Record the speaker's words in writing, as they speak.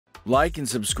Like and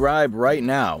subscribe right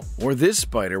now, or this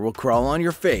spider will crawl on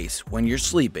your face when you're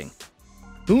sleeping.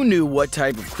 Who knew what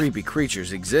type of creepy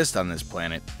creatures exist on this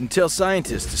planet until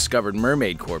scientists discovered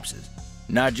mermaid corpses?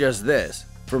 Not just this.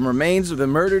 From remains of the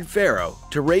murdered pharaoh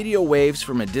to radio waves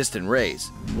from a distant race,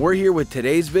 we're here with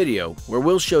today's video where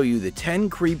we'll show you the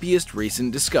 10 creepiest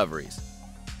recent discoveries.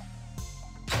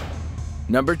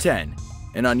 Number 10.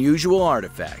 An unusual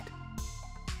artifact.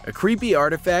 A creepy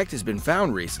artifact has been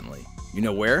found recently. You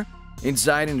know where?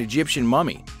 Inside an Egyptian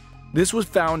mummy. This was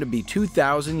found to be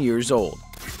 2,000 years old.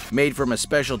 Made from a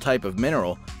special type of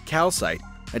mineral, calcite,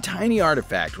 a tiny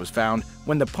artifact was found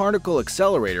when the particle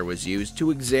accelerator was used to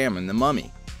examine the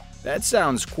mummy. That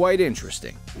sounds quite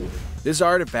interesting. This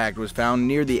artifact was found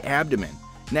near the abdomen,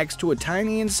 next to a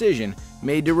tiny incision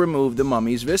made to remove the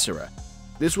mummy's viscera.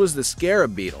 This was the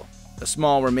scarab beetle, a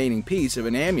small remaining piece of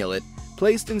an amulet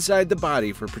placed inside the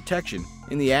body for protection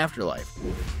in the afterlife.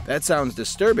 That sounds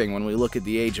disturbing when we look at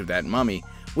the age of that mummy,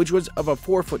 which was of a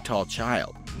 4-foot-tall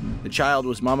child. The child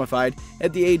was mummified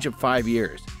at the age of 5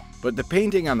 years, but the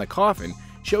painting on the coffin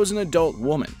shows an adult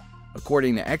woman.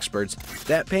 According to experts,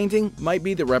 that painting might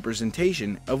be the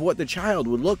representation of what the child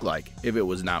would look like if it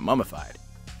was not mummified.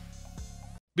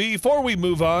 Before we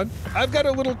move on, I've got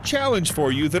a little challenge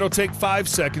for you that'll take 5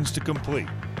 seconds to complete.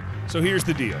 So here's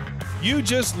the deal. You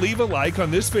just leave a like on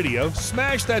this video,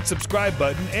 smash that subscribe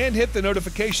button, and hit the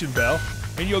notification bell,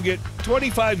 and you'll get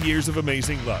 25 years of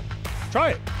amazing luck.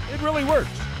 Try it. It really works.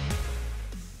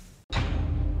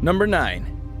 Number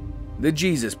 9. The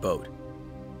Jesus boat.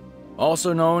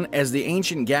 Also known as the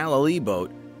ancient Galilee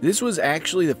boat, this was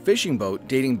actually the fishing boat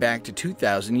dating back to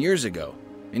 2,000 years ago.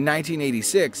 In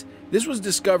 1986, this was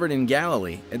discovered in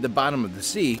Galilee at the bottom of the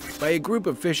sea by a group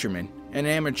of fishermen and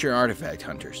amateur artifact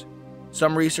hunters.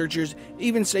 Some researchers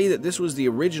even say that this was the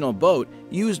original boat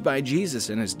used by Jesus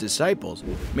and his disciples,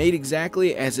 made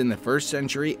exactly as in the 1st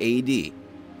century AD.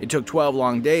 It took 12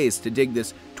 long days to dig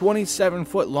this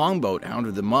 27-foot longboat out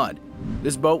of the mud.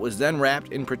 This boat was then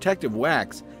wrapped in protective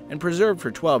wax and preserved for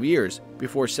 12 years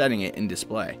before setting it in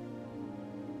display.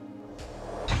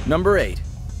 Number 8.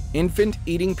 Infant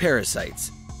eating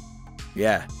parasites.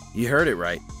 Yeah, you heard it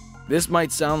right. This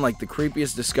might sound like the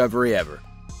creepiest discovery ever.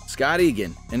 Scott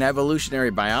Egan, an evolutionary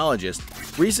biologist,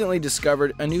 recently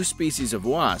discovered a new species of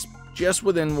wasp just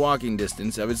within walking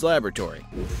distance of his laboratory.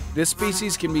 This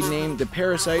species can be named the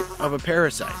parasite of a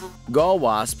parasite. Gall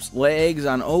wasps lay eggs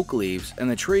on oak leaves,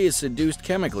 and the tree is seduced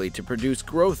chemically to produce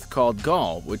growth called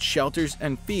gall, which shelters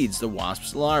and feeds the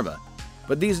wasp's larvae.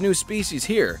 But these new species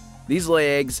here, these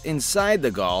lay eggs inside the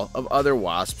gall of other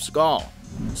wasps' gall,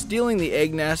 stealing the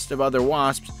egg nest of other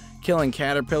wasps, killing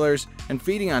caterpillars, and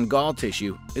feeding on gall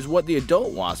tissue is what the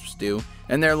adult wasps do,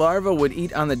 and their larvae would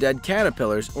eat on the dead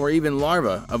caterpillars or even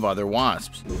larvae of other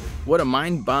wasps. What a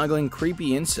mind-boggling,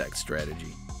 creepy insect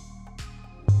strategy.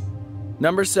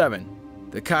 Number 7.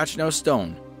 The Kochno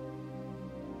Stone.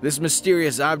 This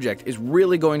mysterious object is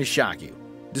really going to shock you.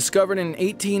 Discovered in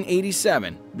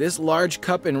 1887, this large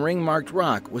cup and ring-marked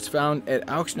rock was found at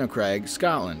Auchnacraig,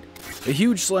 Scotland. A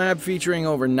huge slab featuring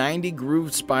over 90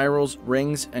 grooved spirals,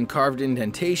 rings, and carved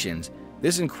indentations,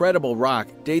 this incredible rock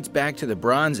dates back to the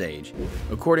Bronze Age.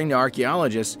 According to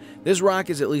archaeologists, this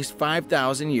rock is at least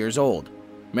 5,000 years old.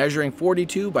 Measuring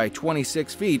 42 by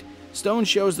 26 feet, stone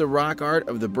shows the rock art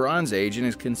of the Bronze Age and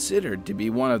is considered to be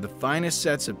one of the finest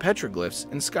sets of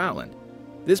petroglyphs in Scotland.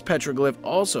 This petroglyph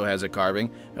also has a carving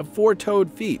of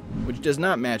 4-toed feet, which does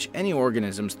not match any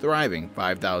organisms thriving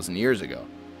 5,000 years ago.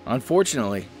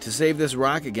 Unfortunately, to save this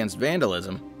rock against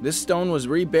vandalism, this stone was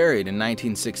reburied in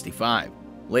 1965.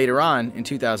 Later on, in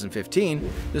 2015,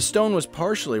 the stone was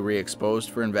partially re-exposed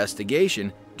for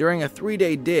investigation during a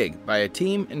 3-day dig by a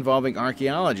team involving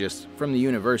archaeologists from the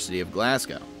University of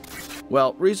Glasgow.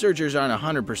 Well, researchers aren't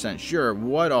 100% sure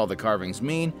what all the carvings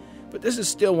mean, but this is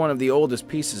still one of the oldest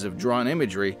pieces of drawn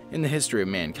imagery in the history of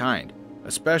mankind,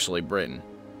 especially Britain.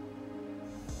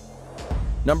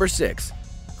 Number 6.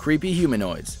 Creepy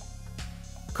humanoids.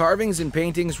 Carvings and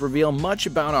paintings reveal much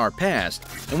about our past,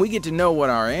 and we get to know what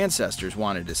our ancestors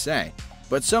wanted to say.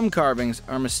 But some carvings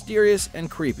are mysterious and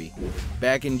creepy.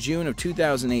 Back in June of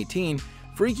 2018,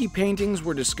 freaky paintings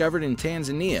were discovered in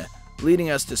Tanzania, leading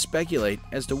us to speculate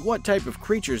as to what type of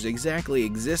creatures exactly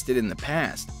existed in the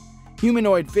past.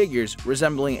 Humanoid figures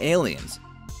resembling aliens.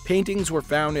 Paintings were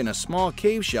found in a small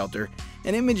cave shelter,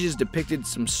 and images depicted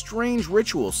some strange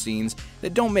ritual scenes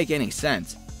that don't make any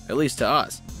sense, at least to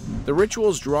us. The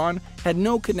rituals drawn had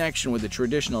no connection with the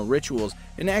traditional rituals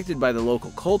enacted by the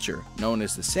local culture known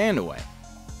as the Sandaway.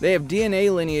 They have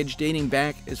DNA lineage dating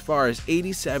back as far as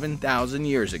 87,000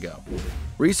 years ago.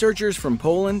 Researchers from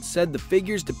Poland said the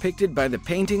figures depicted by the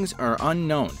paintings are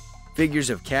unknown,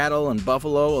 Figures of cattle and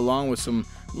buffalo, along with some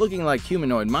looking like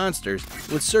humanoid monsters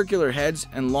with circular heads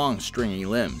and long stringy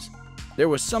limbs. There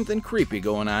was something creepy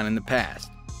going on in the past.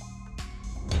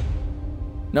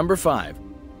 Number 5.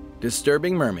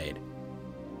 Disturbing mermaid.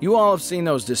 You all have seen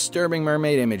those disturbing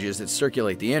mermaid images that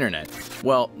circulate the internet.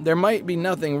 Well, there might be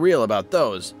nothing real about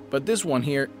those, but this one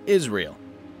here is real.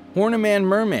 Horniman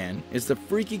merman is the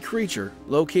freaky creature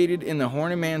located in the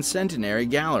Horniman Centenary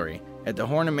Gallery at the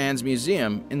Horniman's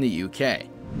Museum in the UK.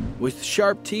 With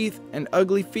sharp teeth and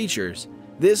ugly features,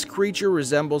 this creature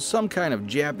resembles some kind of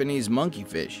Japanese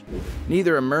monkeyfish.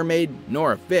 Neither a mermaid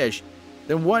nor a fish,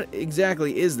 then what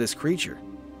exactly is this creature?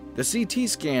 The CT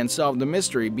scan solved the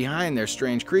mystery behind their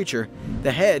strange creature.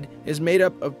 The head is made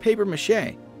up of paper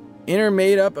mache, inner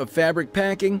made up of fabric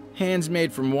packing, hands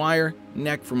made from wire,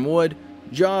 neck from wood,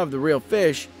 jaw of the real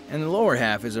fish, and the lower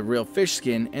half is of real fish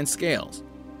skin and scales.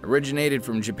 Originated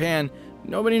from Japan,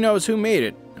 nobody knows who made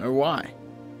it or why.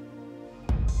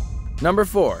 Number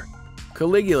 4.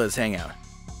 Caligula's hangout.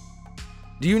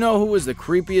 Do you know who was the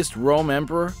creepiest Rome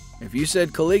emperor? If you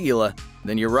said Caligula,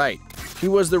 then you're right. He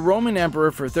was the Roman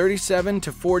emperor for 37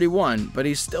 to 41, but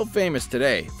he's still famous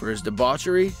today for his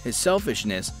debauchery, his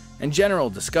selfishness, and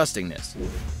general disgustingness.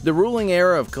 The ruling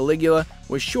era of Caligula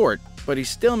was short, but he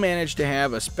still managed to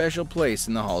have a special place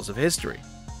in the halls of history.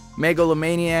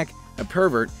 Megalomaniac, a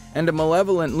pervert, and a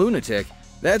malevolent lunatic,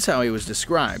 that's how he was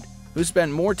described, who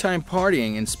spent more time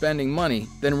partying and spending money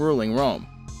than ruling Rome.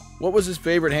 What was his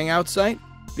favorite hangout site?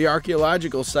 The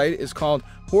archaeological site is called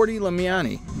Horti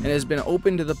Lamiani and has been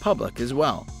open to the public as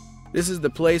well. This is the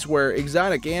place where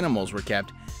exotic animals were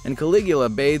kept, and Caligula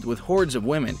bathed with hordes of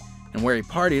women, and where he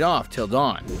partied off till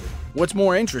dawn. What's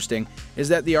more interesting is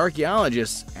that the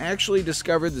archaeologists actually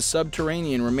discovered the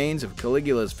subterranean remains of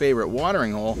Caligula's favorite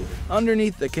watering hole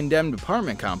underneath the condemned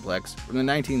apartment complex from the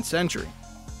 19th century.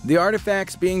 The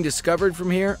artifacts being discovered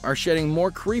from here are shedding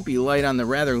more creepy light on the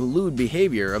rather lewd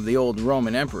behavior of the old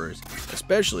Roman emperors,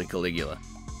 especially Caligula.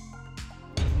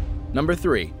 Number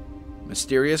 3.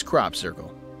 Mysterious crop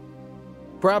circle.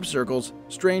 Crop circles,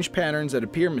 strange patterns that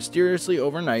appear mysteriously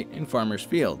overnight in farmers'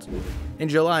 fields. In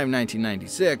July of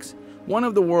 1996, one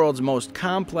of the world's most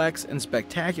complex and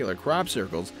spectacular crop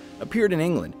circles appeared in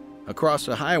England, across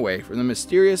the highway from the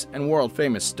mysterious and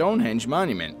world-famous Stonehenge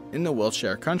monument in the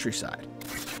Wiltshire countryside.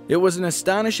 It was an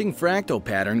astonishing fractal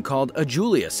pattern called a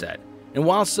Julia set, and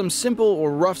while some simple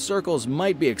or rough circles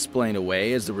might be explained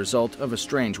away as the result of a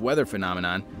strange weather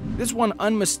phenomenon, this one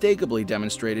unmistakably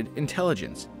demonstrated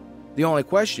intelligence. The only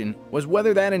question was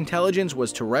whether that intelligence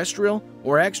was terrestrial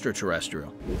or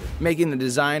extraterrestrial. Making the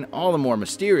design all the more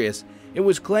mysterious, it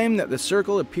was claimed that the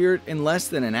circle appeared in less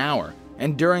than an hour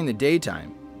and during the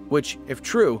daytime, which, if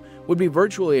true, would be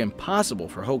virtually impossible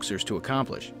for hoaxers to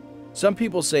accomplish. Some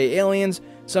people say aliens,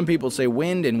 some people say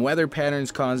wind and weather patterns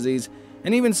cause these,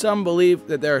 and even some believe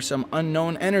that there are some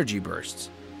unknown energy bursts.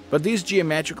 But these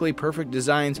geometrically perfect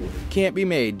designs can't be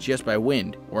made just by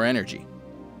wind or energy.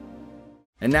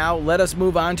 And now, let us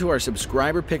move on to our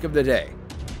subscriber pick of the day.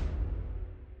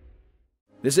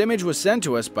 This image was sent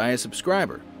to us by a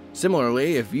subscriber.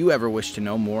 Similarly, if you ever wish to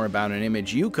know more about an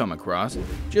image you come across,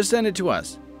 just send it to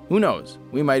us. Who knows,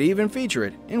 we might even feature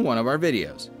it in one of our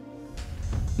videos.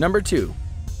 Number 2.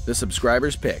 The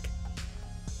subscriber's pick.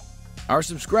 Our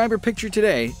subscriber picture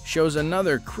today shows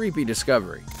another creepy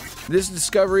discovery. This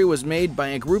discovery was made by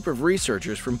a group of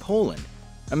researchers from Poland.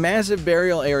 A massive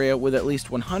burial area with at least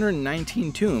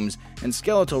 119 tombs and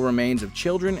skeletal remains of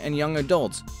children and young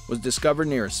adults was discovered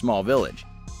near a small village.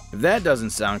 If that doesn't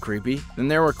sound creepy, then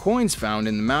there were coins found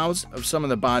in the mouths of some of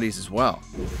the bodies as well.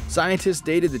 Scientists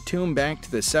dated the tomb back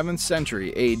to the 7th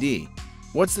century AD.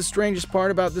 What's the strangest part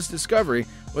about this discovery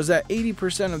was that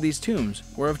 80% of these tombs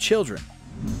were of children.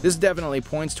 This definitely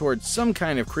points towards some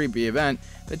kind of creepy event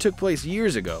that took place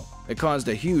years ago that caused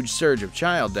a huge surge of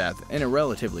child death in a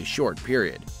relatively short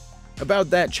period. About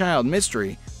that child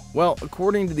mystery, well,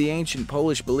 according to the ancient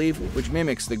Polish belief, which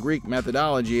mimics the Greek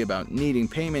methodology about needing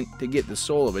payment to get the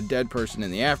soul of a dead person in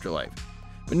the afterlife.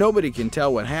 But nobody can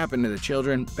tell what happened to the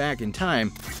children back in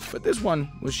time, but this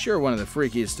one was sure one of the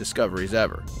freakiest discoveries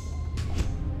ever.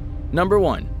 Number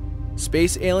 1.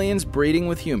 Space aliens breeding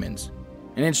with humans.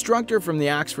 An instructor from the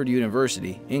Oxford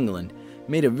University, England,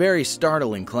 made a very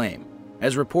startling claim.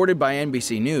 As reported by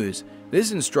NBC News,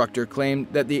 this instructor claimed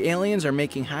that the aliens are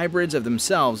making hybrids of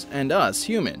themselves and us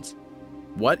humans.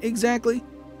 What exactly?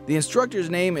 The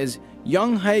instructor's name is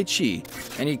Young Hai Chi,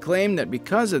 and he claimed that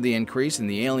because of the increase in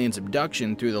the aliens'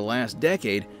 abduction through the last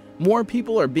decade, more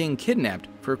people are being kidnapped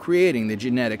for creating the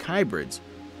genetic hybrids.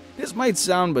 This might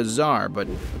sound bizarre, but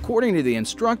according to the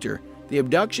instructor, the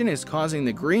abduction is causing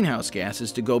the greenhouse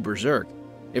gases to go berserk.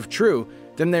 If true,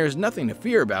 then there is nothing to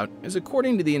fear about, as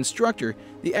according to the instructor,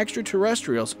 the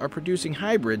extraterrestrials are producing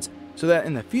hybrids so that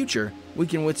in the future we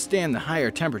can withstand the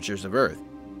higher temperatures of Earth.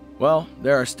 Well,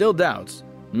 there are still doubts.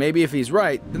 Maybe if he's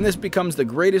right, then this becomes the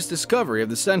greatest discovery of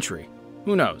the century.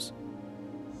 Who knows?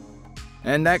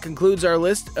 And that concludes our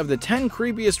list of the 10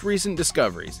 creepiest recent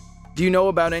discoveries. Do you know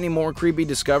about any more creepy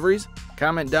discoveries?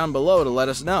 Comment down below to let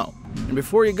us know. And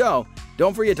before you go,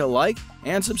 don't forget to like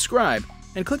and subscribe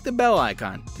and click the bell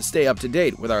icon to stay up to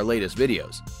date with our latest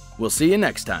videos. We'll see you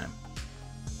next time.